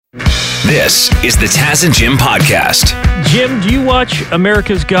This is the Taz and Jim podcast. Jim, do you watch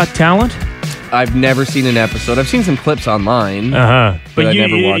America's Got Talent? I've never seen an episode. I've seen some clips online. But I you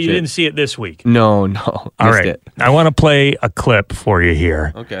never watch it. didn't see it this week. No. All Missed right. it. I want to play a clip for you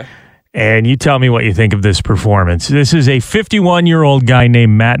here. Okay. And you tell me what you think of this performance. This is a 51-year-old guy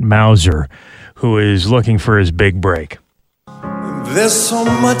named Matt Mauser who is looking for his big break. There's so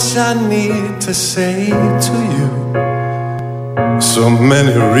much I need to say to you. So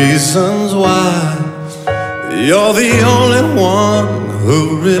many reasons why. You're the only one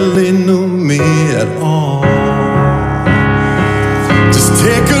who really knew me at all. Just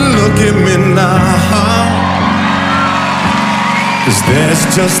take a look at me now. 'Cause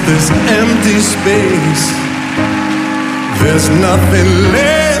there's just this empty space. There's nothing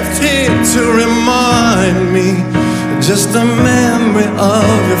left here to remind me. Just a memory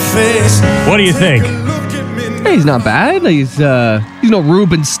of your face. What do you think? Hey, he's not bad. He's no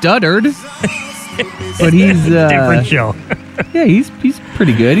Ruben Studdard. But he's Different show. yeah, he's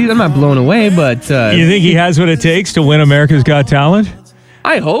pretty good. I'm not blown away, but You think he has what it takes to win America's Got Talent?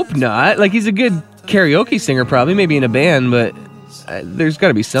 I hope not. Like, he's a good karaoke singer, probably, maybe in a band, but there's got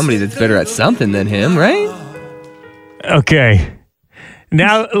to be somebody that's better at something than him, right? Okay.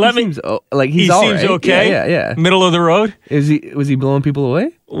 Now let me. Seems, like he's he all seems right. okay. Yeah. Middle of the road. Was he blowing people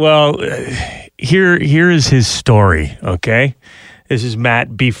away? Well, here is his story. Okay, this is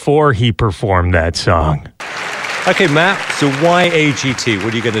Matt before he performed that song. Okay, Matt, so why AGT?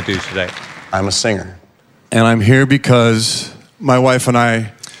 What are you going to do today? I'm a singer. And I'm here because my wife and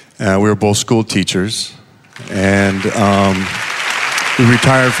I, we were both school teachers. And we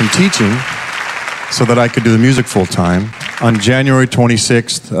retired from teaching so that I could do the music full time. On January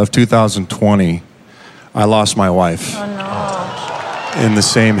 26th of 2020, I lost my wife. Oh, no. In the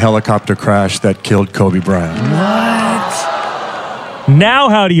same helicopter crash that killed Kobe Bryant. What? Now,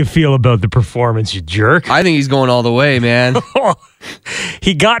 how do you feel about the performance, you jerk? I think he's going all the way, man.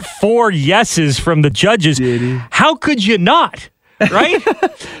 He got 4 yeses from the judges. Did he? How could you not? Right?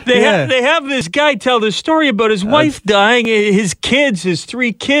 They have this guy tell this story about his wife dying. His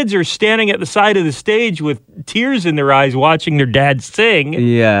 3 kids are standing at the side of the stage with tears in their eyes watching their dad sing.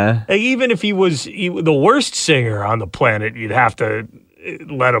 Yeah. Even if he was the worst singer on the planet, you'd have to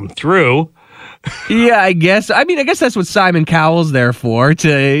let him through. Yeah, I guess. I guess that's what Simon Cowell's there for, to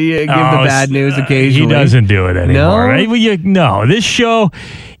give the bad news occasionally. He doesn't do it anymore, No? right? Well, no, this show,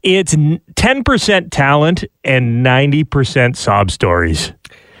 it's 10% talent and 90% sob stories.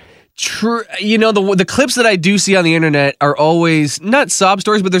 True. The clips that I do see on the internet are always not sob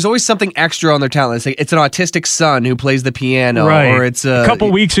stories, but there's always something extra on their talent. It's like it's an autistic son who plays the piano, Right. or it's a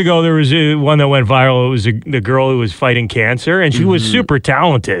couple weeks ago there was one that went viral. It was the girl who was fighting cancer, and she was super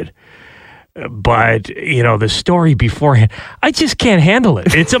talented. But, the story beforehand, I just can't handle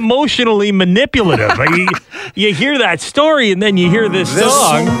it. It's emotionally manipulative. You hear that story and then you hear this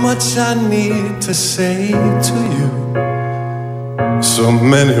song. There's so much I need to say to you. So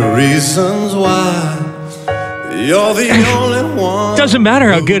many reasons why. You're the only one. Doesn't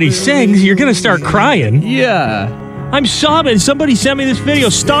matter how good he sings, you're going to start crying. Yeah. I'm sobbing. Somebody sent me this video.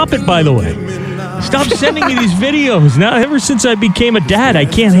 Stop it, by the way. Stop sending me these videos. Now, ever since I became a dad, I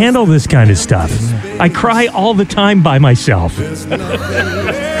can't handle this kind of stuff. I cry all the time by myself.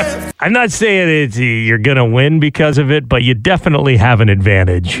 I'm not saying you're going to win because of it, but you definitely have an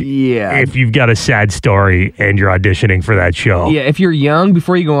advantage. Yeah. If you've got a sad story and you're auditioning for that show. Yeah, if you're young,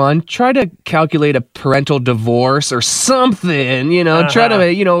 before you go on, try to calculate a parental divorce or something, Try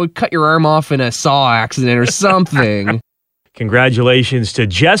to, cut your arm off in a saw accident or something. Congratulations to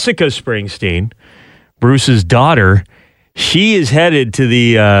Jessica Springsteen, Bruce's daughter. She is headed to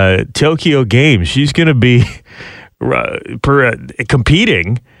the Tokyo Games. She's going to be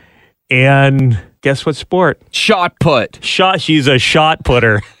competing. And guess what sport? Shot put. She's a shot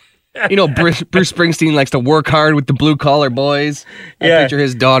putter. Bruce Springsteen likes to work hard with the blue-collar boys. I picture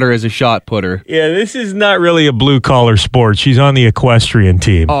his daughter as a shot putter. Yeah, this is not really a blue-collar sport. She's on the equestrian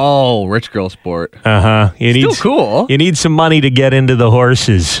team. Oh, rich girl sport. Uh-huh. Still cool. You need some money to get into the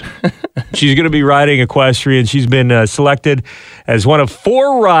horses. She's going to be riding equestrian. She's been selected as one of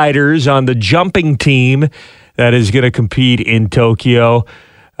 4 riders on the jumping team that is going to compete in Tokyo.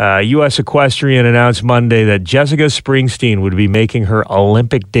 U.S. Equestrian announced Monday that Jessica Springsteen would be making her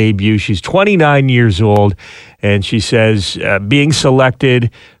Olympic debut. She's 29 years old, and she says being selected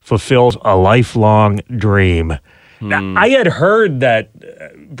fulfills a lifelong dream. Now, I had heard that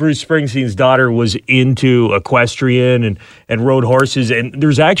Bruce Springsteen's daughter was into equestrian and rode horses, and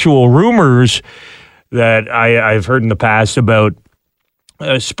there's actual rumors that I've heard in the past about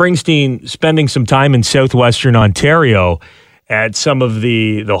Springsteen spending some time in southwestern Ontario at some of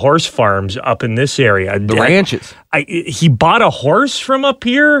the horse farms up in this area. The ranches. He bought a horse from up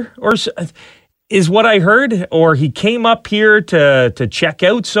here, or is what I heard, or he came up here to check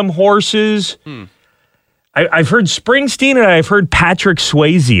out some horses. I've heard Springsteen and I've heard Patrick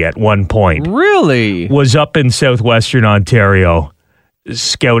Swayze at one point. Really? Was up in southwestern Ontario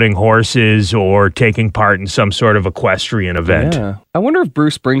scouting horses or taking part in some sort of equestrian event. Yeah. I wonder if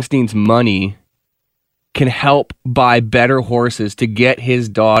Bruce Springsteen's money can help buy better horses to get his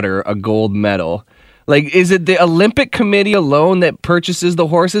daughter a gold medal. Like, is it the Olympic Committee alone that purchases the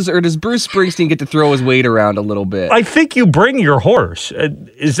horses, or does Bruce Springsteen get to throw his weight around a little bit? I think you bring your horse.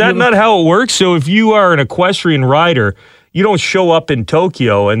 Is that not how it works? So if you are an equestrian rider, you don't show up in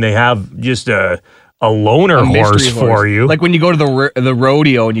Tokyo and they have just a loaner horse for you. Like when you go to the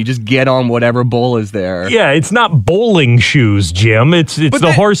rodeo and you just get on whatever bull is there. Yeah, it's not bowling shoes, Jim. It's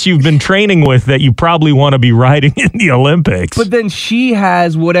the horse you've been training with that you probably want to be riding in the Olympics. But then she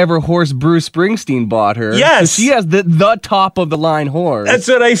has whatever horse Bruce Springsteen bought her. Yes. So she has the top of the line horse. That's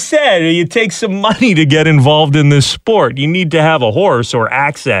what I said. You take some money to get involved in this sport. You need to have a horse or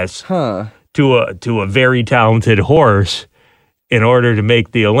access to a very talented horse in order to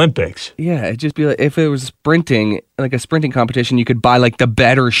make the Olympics. Yeah, it'd just be like if it was sprinting, like a sprinting competition, you could buy like the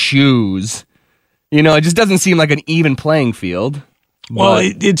better shoes. You know, it just doesn't seem like an even playing field. Well,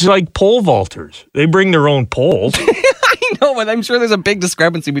 it's like pole vaulters. They bring their own poles. I know, but I'm sure there's a big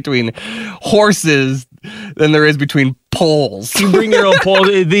discrepancy between horses than there is between poles. You bring your own poles.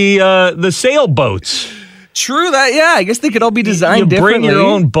 The sailboats. True that, yeah. I guess they could all be designed differently. You bring your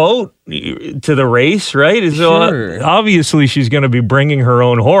own boat to the race, right? Sure. So obviously she's going to be bringing her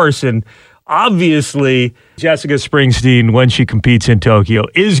own horse, and obviously Jessica Springsteen, when she competes in Tokyo,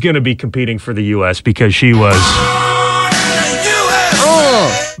 is going to be competing for the U.S. because she was...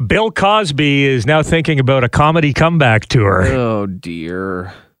 Bill Cosby is now thinking about a comedy comeback tour. Oh,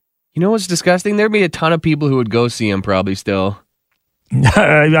 dear. You know what's disgusting? There'd be a ton of people who would go see him probably still.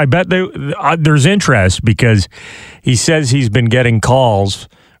 I bet there's interest because he says he's been getting calls,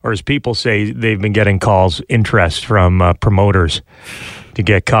 or as people say, they've been getting calls, interest from promoters to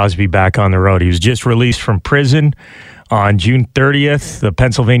get Cosby back on the road. He was just released from prison on June 30th. The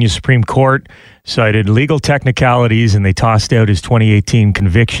Pennsylvania Supreme Court cited legal technicalities, and they tossed out his 2018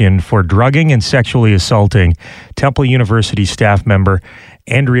 conviction for drugging and sexually assaulting Temple University staff member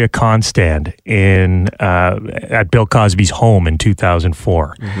Andrea Constand at Bill Cosby's home in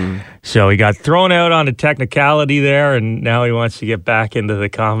 2004. Mm-hmm. So he got thrown out on a technicality there, and now he wants to get back into the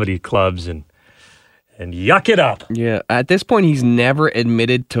comedy clubs and yuck it up. Yeah, at this point, he's never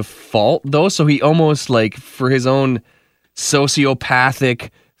admitted to fault, though, so he almost, like, for his own sociopathic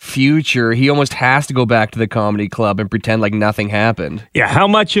future, he almost has to go back to the comedy club and pretend like nothing happened. Yeah, how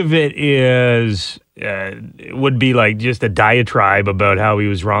much of it would be like just a diatribe about how he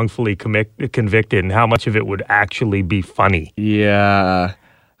was wrongfully convicted, and how much of it would actually be funny? Yeah,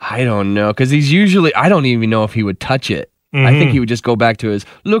 I don't know, because he's usually, I don't even know if he would touch it. Mm-hmm. I think he would just go back to his,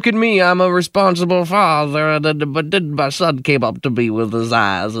 look at me, I'm a responsible father, but then my son came up to me with his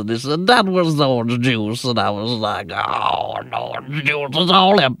eyes, and he said, that was the orange juice, and I was like, oh, no, orange juice is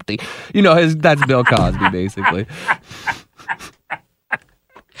all empty. You know, that's Bill Cosby, basically.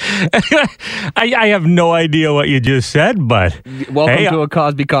 I have no idea what you just said, but... Welcome to a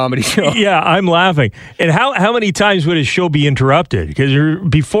Cosby comedy show. Yeah, I'm laughing. And how many times would his show be interrupted? Because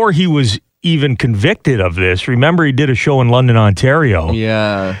before he was even convicted of this, remember he did a show in London, Ontario.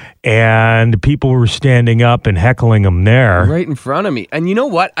 Yeah. And people were standing up and heckling him there. Right in front of me. And you know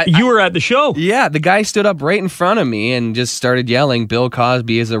what? You were at the show. Yeah, the guy stood up right in front of me and just started yelling, Bill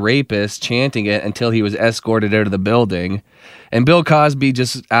Cosby is a rapist, chanting it until he was escorted out of the building. And Bill Cosby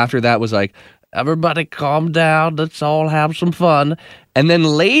just after that was like, everybody calm down, let's all have some fun. And then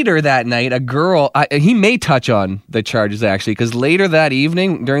later that night, a girl, he may touch on the charges actually, because later that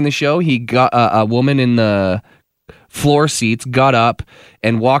evening during the show, he got a woman in the floor seats got up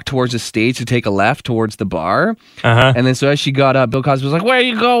and walked towards the stage to take a left towards the bar. Uh-huh. And then so as she got up, Bill Cosby was like, where are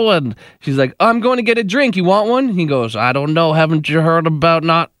you going? She's like, I'm going to get a drink. You want one? He goes, I don't know. Haven't you heard about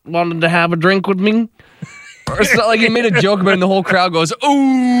not wanting to have a drink with me? Or so, like he made a joke about it and the whole crowd goes,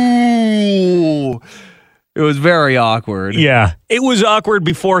 ooh. It was very awkward. Yeah. It was awkward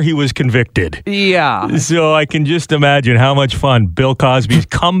before he was convicted. Yeah. So I can just imagine how much fun Bill Cosby's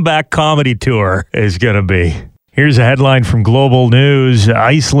comeback comedy tour is going to be. Here's a headline from Global News.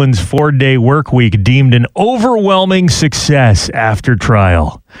 Iceland's 4-day work week deemed an overwhelming success after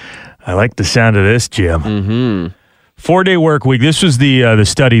trial. I like the sound of this, Jim. Mm-hmm. 4-day work week. This was the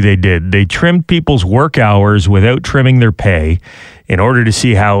study they did. They trimmed people's work hours without trimming their pay in order to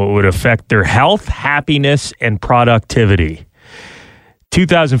see how it would affect their health, happiness, and productivity.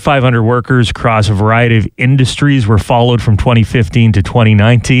 2,500 workers across a variety of industries were followed from 2015 to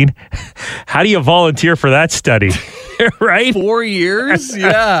 2019. How do you volunteer for that study? Right? 4 years?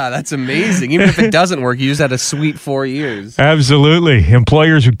 Yeah, that's amazing. Even if it doesn't work, you just had a sweet 4 years. Absolutely.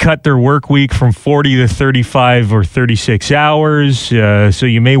 Employers would cut their work week from 40 to 35 or 36 hours. So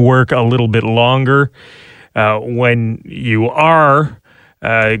you may work a little bit longer when you are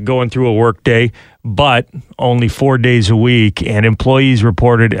going through a work day, but only 4 days a week. And employees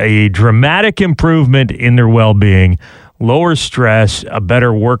reported a dramatic improvement in their well-being, lower stress, a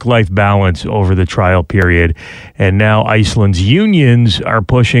better work-life balance over the trial period. And now Iceland's unions are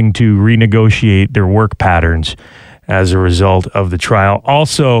pushing to renegotiate their work patterns as a result of the trial.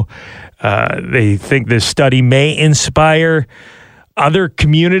 Also, they think this study may inspire other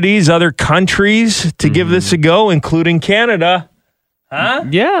communities, other countries to give this a go, including Canada. Huh?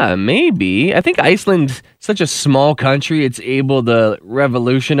 Yeah, maybe. I think Iceland's such a small country, it's able to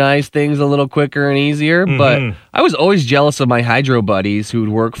revolutionize things a little quicker and easier. But I was always jealous of my hydro buddies who would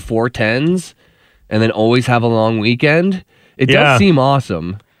work 4/10s and then always have a long weekend. It does seem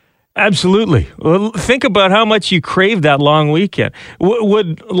awesome. Absolutely. Well, think about how much you crave that long weekend.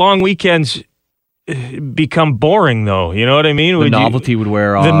 Would long weekends become boring, though? You know what I mean? The novelty would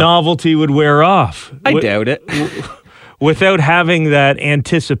wear off. The novelty would wear off. I doubt it. Without having that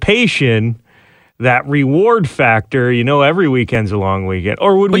anticipation, that reward factor, every weekend's a long weekend.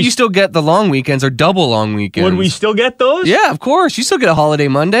 But you still get the long weekends or double long weekends. Would we still get those? Yeah, of course. You still get a holiday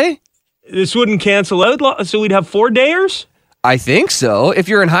Monday. This wouldn't cancel out, so we'd have 4-dayers? I think so. If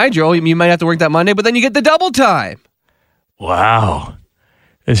you're in hydro, you might have to work that Monday, but then you get the double time. Wow.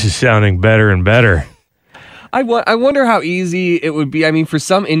 This is sounding better and better. I wonder how easy it would be. I mean, for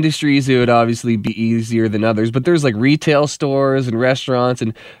some industries, it would obviously be easier than others, but there's like retail stores and restaurants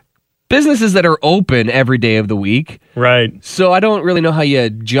and businesses that are open every day of the week. Right. So I don't really know how you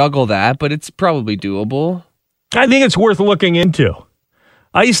juggle that, but it's probably doable. I think it's worth looking into.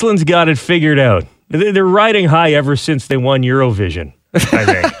 Iceland's got it figured out. They're riding high ever since they won Eurovision, I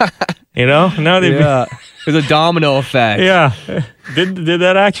think. Now they've There's a domino effect. Yeah. Did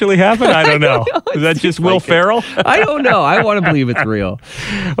that actually happen? I don't know. Is that just Will Ferrell? I don't know. I want to believe it's real.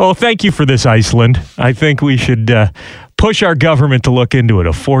 Well, thank you for this, Iceland. I think we should push our government to look into it.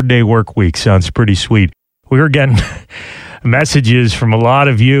 A 4-day work week sounds pretty sweet. We were getting messages from a lot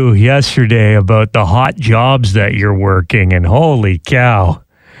of you yesterday about the hot jobs that you're working, and holy cow.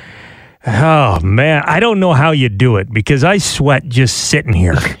 Oh, man. I don't know how you do it because I sweat just sitting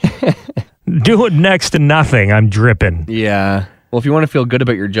here. Doing next to nothing. I'm dripping. Yeah. Well, if you want to feel good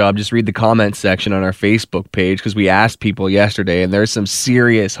about your job, just read the comments section on our Facebook page because we asked people yesterday, and there's some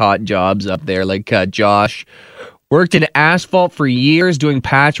serious hot jobs up there. Like Josh worked in asphalt for years doing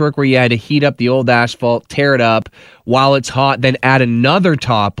patchwork where you had to heat up the old asphalt, tear it up while it's hot, then add another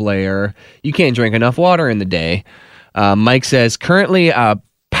top layer. You can't drink enough water in the day. Mike says, currently a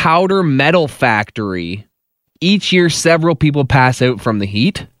powder metal factory. Each year, several people pass out from the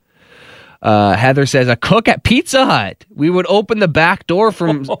heat. Heather says, a cook at Pizza Hut. We would open the back door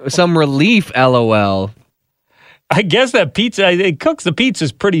from some relief, LOL. I guess that pizza, it cooks the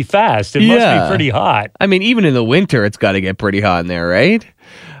pizzas pretty fast. It must be pretty hot. I mean, even in the winter, it's got to get pretty hot in there, right?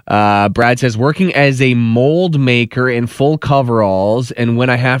 Brad says, working as a mold maker in full coveralls, and when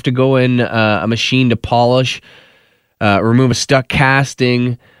I have to go in a machine to polish, remove a stuck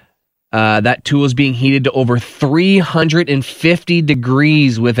casting, that tool is being heated to over 350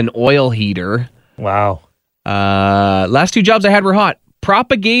 degrees with an oil heater. Wow. Last two jobs I had were hot.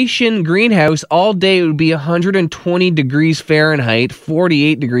 Propagation greenhouse, all day it would be 120 degrees Fahrenheit,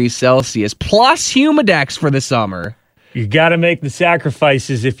 48 degrees Celsius, plus Humidex for the summer. You got to make the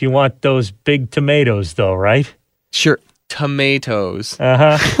sacrifices if you want those big tomatoes, though, right? Sure. Tomatoes.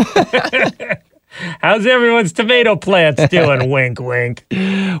 Uh-huh. How's everyone's tomato plants doing? Wink, wink.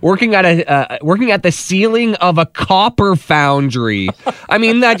 Working at the ceiling of a copper foundry. I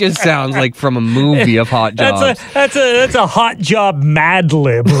mean, that just sounds like from a movie of hot jobs. That's a hot job Mad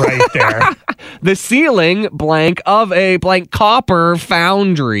Lib right there. The ceiling blank of a blank copper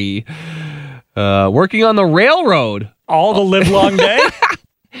foundry. Working on the railroad all the live long day.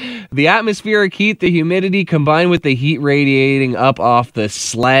 The atmospheric heat, the humidity, combined with the heat radiating up off the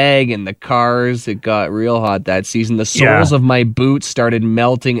slag and the cars, it got real hot that season. The soles of my boots started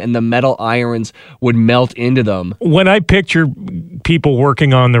melting and the metal irons would melt into them. When I picture people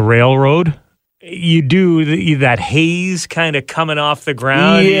working on the railroad, you do that haze kind of coming off the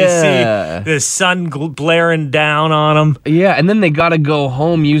ground. Yeah. You see the sun blaring down on them. Yeah, and then they got to go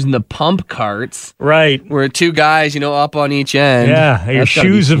home using the pump carts. Right. Where two guys, up on each end. Yeah, your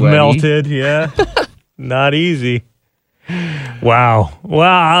shoes have melted. Yeah. Not easy. Wow.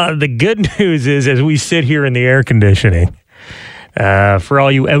 Well, the good news is, as we sit here in the air conditioning, for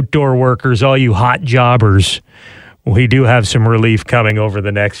all you outdoor workers, all you hot jobbers, we do have some relief coming over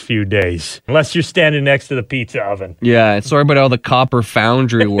the next few days. Unless you're standing next to the pizza oven. Yeah, sorry about all the copper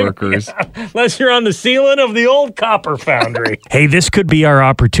foundry workers. Unless you're on the ceiling of the old copper foundry. Hey, this could be our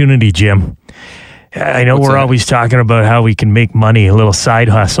opportunity, Jim. I know we're always talking about how we can make money, a little side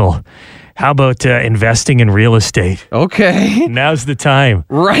hustle. How about investing in real estate? Okay. Now's the time.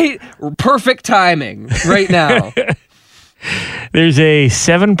 Right? Perfect timing right now. There's a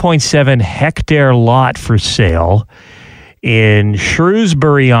 7.7 hectare lot for sale in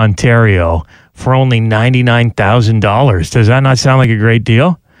Shrewsbury, Ontario for only $99,000. Does that not sound like a great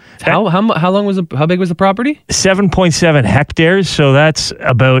deal? How big was the property? 7.7 hectares, so that's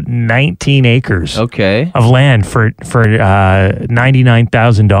about 19 acres Okay. of land for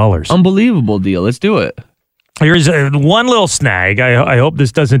 $99,000. Unbelievable deal. Let's do it. Here's one little snag. I hope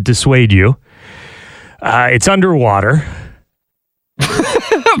this doesn't dissuade you. It's underwater.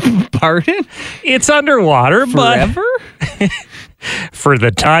 Pardon? It's underwater, Forever? but for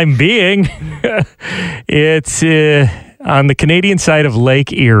the time being, it's on the Canadian side of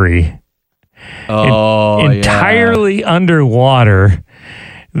Lake Erie. Oh, Entirely underwater.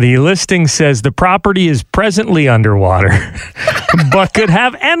 The listing says the property is presently underwater, but could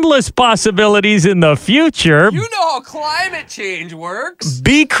have endless possibilities in the future. You know how climate change works.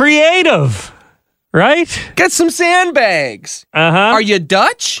 Be creative, right? Get some sandbags. Uh-huh. Are you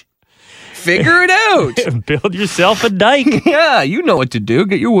Dutch? Figure it out. Build yourself a dike. Yeah, you know what to do.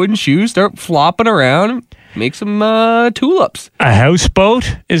 Get your wooden shoes, start flopping around, make some tulips. A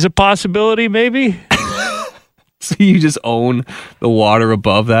houseboat is a possibility, maybe? So you just own the water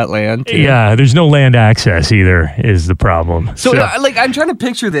above that land, too? Yeah, there's no land access either is the problem. So, I'm trying to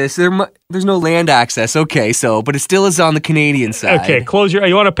picture this. There's no land access. Okay, but it still is on the Canadian side. Okay,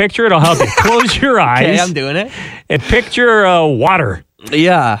 you want to picture it? I'll help you. Close your eyes. Okay, I'm doing it. And picture water.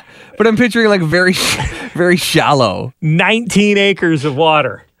 Yeah, but I'm picturing like very, very shallow. 19 acres of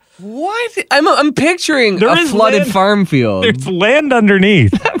water. What? I'm picturing There a is flooded land. farm field. There's land underneath.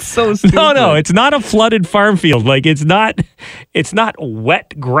 That's so stupid. No, it's not a flooded farm field. Like it's not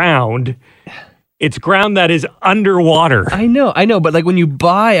wet ground. It's ground that is underwater. I know, but like when you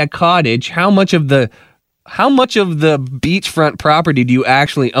buy a cottage, how much of the beachfront property do you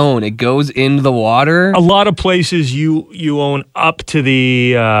actually own? It goes into the water? A lot of places you own up to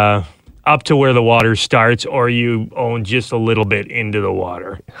the up to where the water starts, or you own just a little bit into the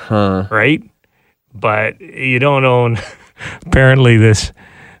water. Huh. Right? But you don't own apparently this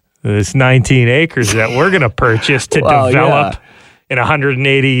 19 acres that we're going to purchase to develop in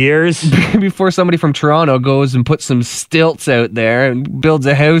 180 years. Before somebody from Toronto goes and puts some stilts out there and builds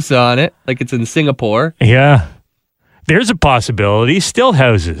a house on it, like it's in Singapore. Yeah. There's a possibility. Stilt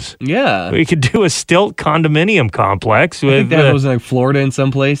houses. Yeah. We could do a stilt condominium complex I with think that was in like Florida in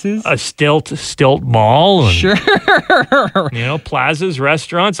some places. a stilt mall. And, Sure. plazas,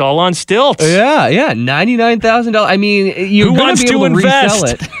 restaurants, all on stilts. Yeah. $99,000. I mean, you're Who gonna wants be able to invest?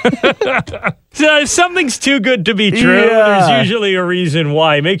 resell it. So if something's too good to be true, Yeah. there's usually a reason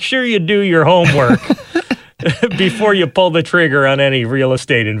why. Make sure you do your homework before you pull the trigger on any real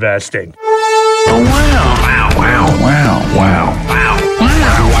estate investing.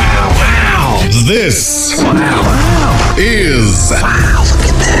 This is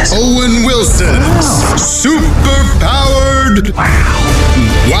Owen Wilson's superpowered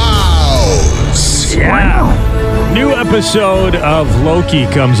wows. Yeah. New episode of Loki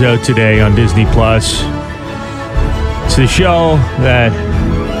comes out today on Disney Plus. It's the show that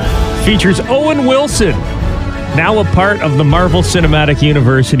features Owen Wilson, now a part of the Marvel Cinematic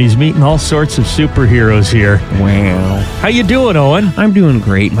Universe, and he's meeting all sorts of superheroes here. Wow. How you doing, Owen? I'm doing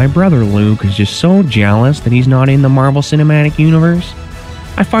great. My brother Luke is just so jealous that he's not in the Marvel Cinematic Universe.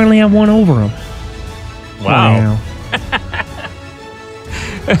 I finally have one over him. Wow.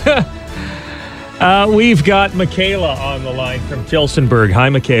 We've got Michaela on the line from Tilsonburg. Hi,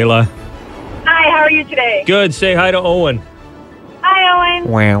 Michaela. Hi, how are you today? Good. Say hi to Owen. Hi,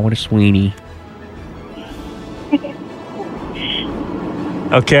 Owen. Wow, what a sweetie.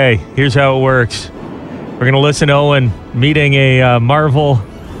 Okay, here's how it works. We're going to listen to Owen meeting a Marvel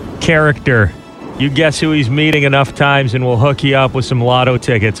character. You guess who he's meeting enough times, and we'll hook you up with some lotto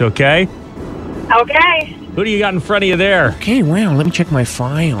tickets, okay? Okay. Who do you got in front of you there? Okay, wow, let me check my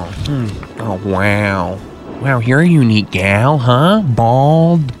file. Oh, wow. Wow, you're a unique gal, huh?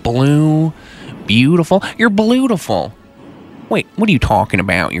 Bald, blue, beautiful. You're beautiful. Wait, what are you talking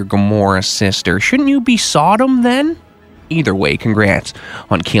about? You're Gamora's sister. Shouldn't you be Sodom then? Either way, congrats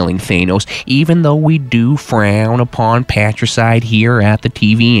on killing Thanos, even though we do frown upon patricide here at the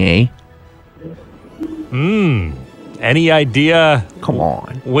TVA. Any idea Come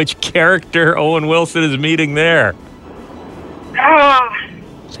on. which character Owen Wilson is meeting there?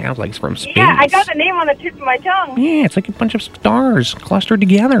 Sounds like it's from space. Yeah, I got the name on the tip of my tongue. Yeah, it's like a bunch of stars clustered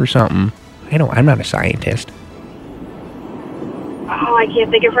together or something. I'm not a scientist. Oh, I can't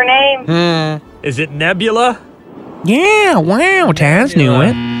think of her name. Is it Nebula? Yeah, wow, Taz knew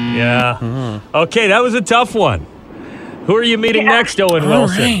it. Yeah. Okay, that was a tough one. Who are you meeting next, Owen All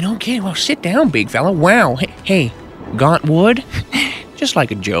Wilson? right, okay, well, sit down, big fella. Wow, hey, got wood? Just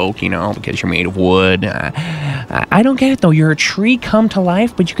like a joke, because you're made of wood. I don't get it, though. You're a tree come to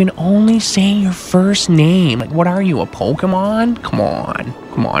life, but you can only say your first name. Like, what are you, a Pokemon? Come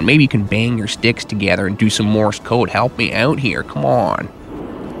on. Maybe you can bang your sticks together and do some Morse code. Help me out here. Come on.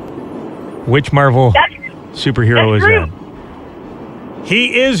 Which Marvel That's superhero is Groot. that?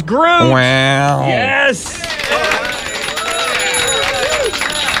 He is Groot. Wow. Yes.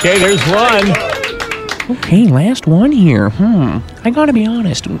 Okay, there's one. Okay, last one here. I gotta be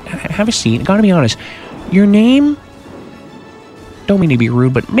honest. Have a seat. I gotta be honest. Your name, don't mean to be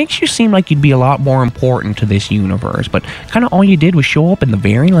rude, but makes you seem like you'd be a lot more important to this universe. But kind of all you did was show up in the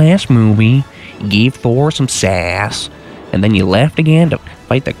very last movie, you gave Thor some sass, and then you left again to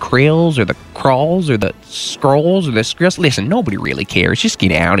fight the Krills or the Kralls or the Skrulls or the Skrills. Listen, nobody really cares. Just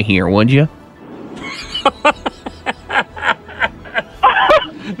get out of here, would you?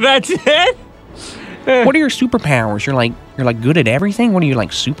 That's it? What are your superpowers? You're like good at everything? What are you,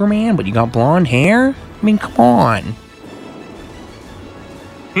 like Superman, but you got blonde hair? I mean, come on.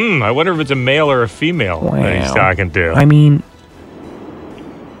 I wonder if it's a male or a female that he's Wow. talking to. I mean,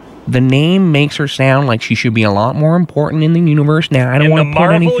 the name makes her sound like she should be a lot more important in the universe. Now, I don't In want the to put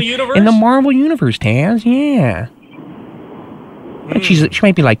Marvel anything universe? in the Marvel universe, Taz. Yeah. Like she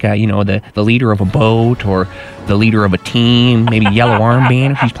might be like the leader of a boat or the leader of a team, maybe Yellow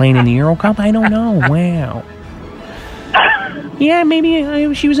Armband if she's playing in the Euro Cup. I don't know. Wow. Yeah,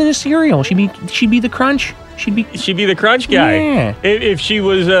 maybe she was in a cereal. She'd be the Crunch. She'd be the Crunch guy. Yeah. If she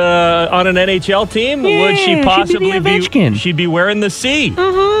was on an NHL team, Yeah, would she she'd be the possibly Ovechkin. She'd be wearing the C.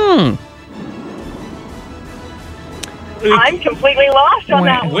 I'm completely lost on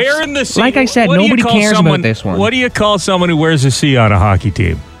that one. Where in the C? Like I said, what do you nobody call cares about someone- this one. What do you call someone who wears a C on a hockey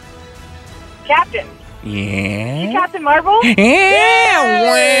team? Captain. Yeah. Captain Marvel? Yeah.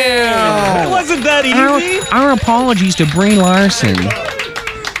 Wow. It wasn't that easy. Our apologies to Brie Larson.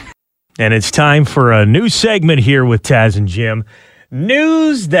 And it's time for a new segment here with Taz and Jim.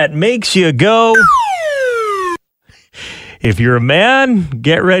 News that makes you go. If you're a man,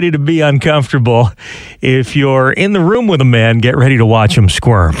 get ready to be uncomfortable. If you're in the room with a man, get ready to watch him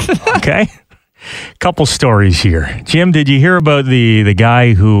squirm. Okay? Couple stories here. Jim, did you hear about the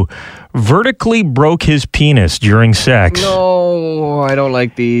guy who vertically broke his penis during sex? No, I don't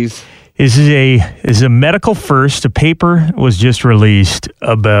like these. This is a medical first. A paper was just released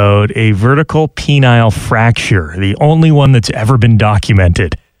about a vertical penile fracture, the only one that's ever been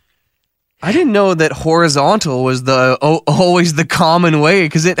documented. I didn't know that horizontal was always the common way,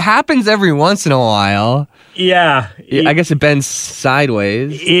 because it happens every once in a while. Yeah. I guess it bends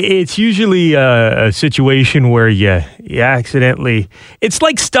sideways. It's usually a situation where you accidentally... It's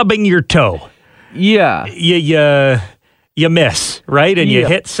like stubbing your toe. Yeah. You miss, right? And you Yeah.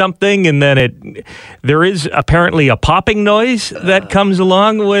 hit something, and then there is apparently a popping noise that comes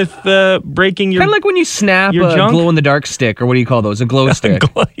along with breaking your... Kind of like when you snap your a junk? glow-in-the-dark stick, or what do you call those? A glow stick.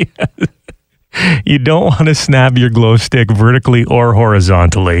 You don't want to snap your glow stick vertically or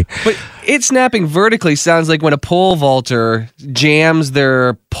horizontally. But it snapping vertically sounds like when a pole vaulter jams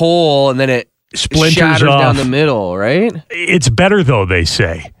their pole and then it Splinters shatters off. down the middle, right? It's better, though, they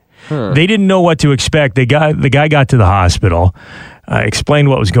say. They didn't know what to expect. The guy got to the hospital, explained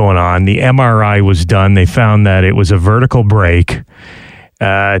what was going on. The MRI was done. They found that it was a vertical break,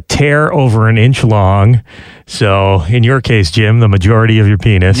 tear over an inch long. So, in your case, Jim, the majority of your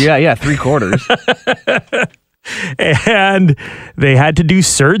penis. Yeah, 3/4. And they had to do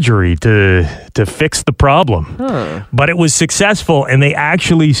surgery to fix the problem. But it was successful, and they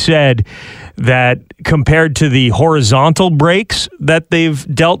actually said that compared to the horizontal breaks that they've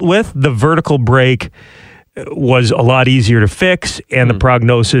dealt with, the vertical break was a lot easier to fix, and the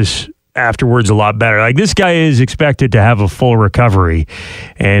prognosis afterwards a lot better. Like, this guy is expected to have a full recovery,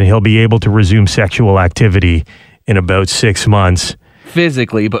 and he'll be able to resume sexual activity in about 6 months.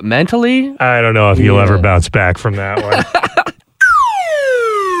 Physically, but mentally? I don't know if you'll ever bounce back from that one.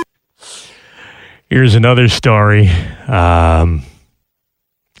 Here's another story.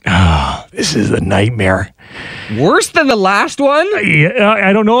 This is a nightmare. Worse than the last one? Yeah,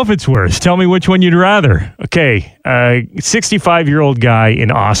 I don't know if it's worse. Tell me which one you'd rather. Okay, 65-year-old guy in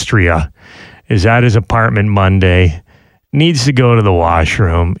Austria is at his apartment Monday, needs to go to the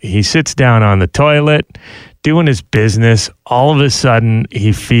washroom. He sits down on the toilet, doing his business. All of a sudden,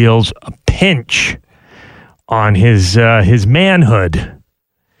 he feels a pinch on his manhood.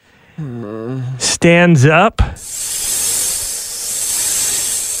 Stands up.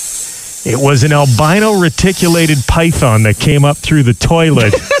 It was an albino reticulated python that came up through the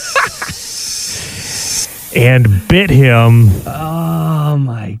toilet and bit him. Oh,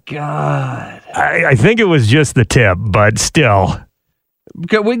 my God. I think it was just the tip, but still.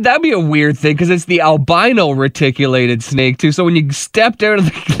 That'd be a weird thing because it's the albino reticulated snake, too. So when you stepped out of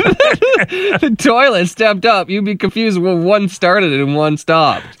the toilet, stepped up, you'd be confused when one started and one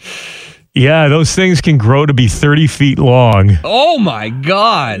stopped. Yeah, those things can grow to be 30 feet long. Oh, my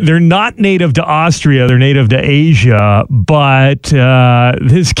God. They're not native to Austria. They're native to Asia. But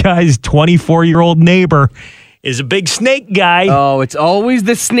this guy's 24-year-old neighbor is a big snake guy. Oh, it's always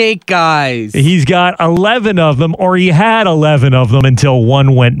the snake guys. He's got 11 of them, or he had 11 of them until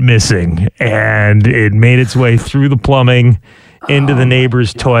one went missing. And it made its way through the plumbing into the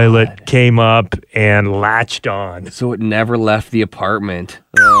neighbor's toilet, came up, and latched on. So it never left the apartment.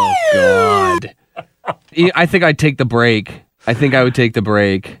 Oh, God. I think I'd take the break. I think I would take the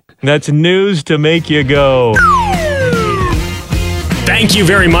break. That's news to make you go. Thank you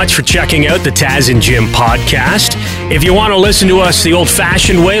very much for checking out the Taz and Jim podcast. If you want to listen to us the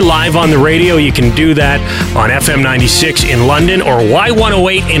old-fashioned way, live on the radio, you can do that on FM 96 in London or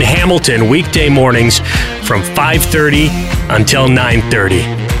Y108 in Hamilton, weekday mornings from 5:30 until 9:30.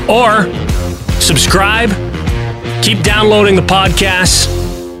 Or subscribe, keep downloading the podcasts,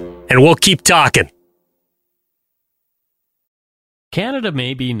 and we'll keep talking. Canada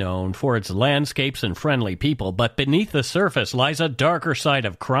may be known for its landscapes and friendly people, but beneath the surface lies a darker side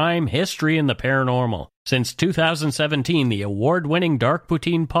of crime, history, and the paranormal. Since 2017, the award-winning Dark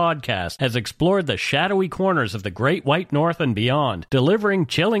Poutine podcast has explored the shadowy corners of the Great White North and beyond, delivering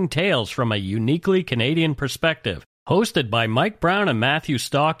chilling tales from a uniquely Canadian perspective. Hosted by Mike Brown and Matthew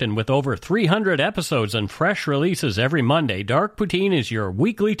Stockton with over 300 episodes and fresh releases every Monday, Dark Poutine is your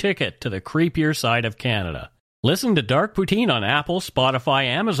weekly ticket to the creepier side of Canada. Listen to Dark Poutine on Apple, Spotify,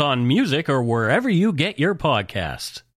 Amazon Music, or wherever you get your podcasts.